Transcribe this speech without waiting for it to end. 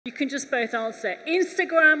You can just both answer.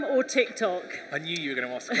 Instagram or TikTok? I knew you were going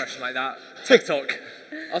to ask a question like that. TikTok.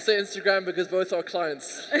 I'll say Instagram because both are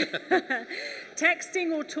clients.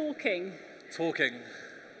 Texting or talking? Talking.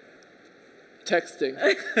 Texting.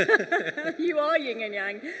 You are yin and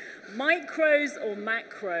yang. Micros or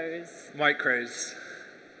macros? Micros.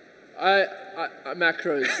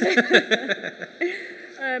 Macros.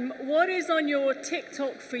 What is on your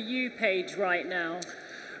TikTok For You page right now?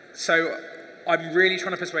 So I'm really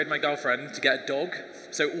trying to persuade my girlfriend to get a dog.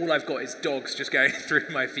 So all I've got is dogs just going through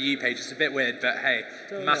my For You page. It's a bit weird, but hey,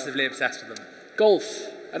 massively obsessed with them. Golf.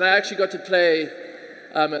 And I actually got to play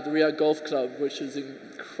at the Riyadh Golf Club, which is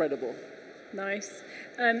incredible. Nice.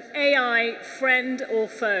 AI, friend or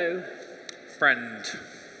foe? Friend.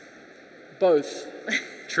 Both.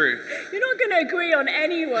 True. You're not going to agree on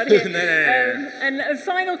anyone here. No. And a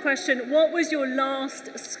final question, what was your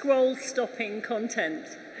last scroll-stopping content?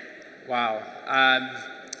 Wow.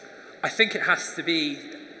 I think it has to be...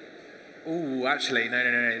 Ooh, actually,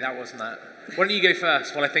 no, that wasn't that. Why don't you go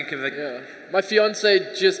first while I think of the... Yeah. My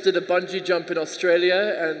fiance just did a bungee jump in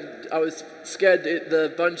Australia, and I was scared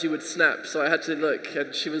the bungee would snap, so I had to look,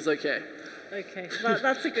 and she was okay. Okay, well,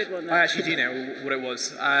 that's a good one then. I actually do know what it was.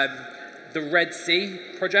 The Red Sea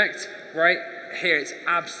project, right? Here, it's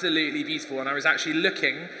absolutely beautiful, and I was actually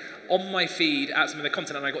looking on my feed at some of the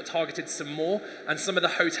content, and I got targeted some more, and some of the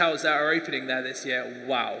hotels that are opening there this year,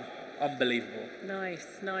 wow, unbelievable.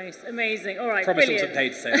 Nice, amazing. All right, Promise I brilliant. wasn't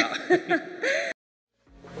paid to say that.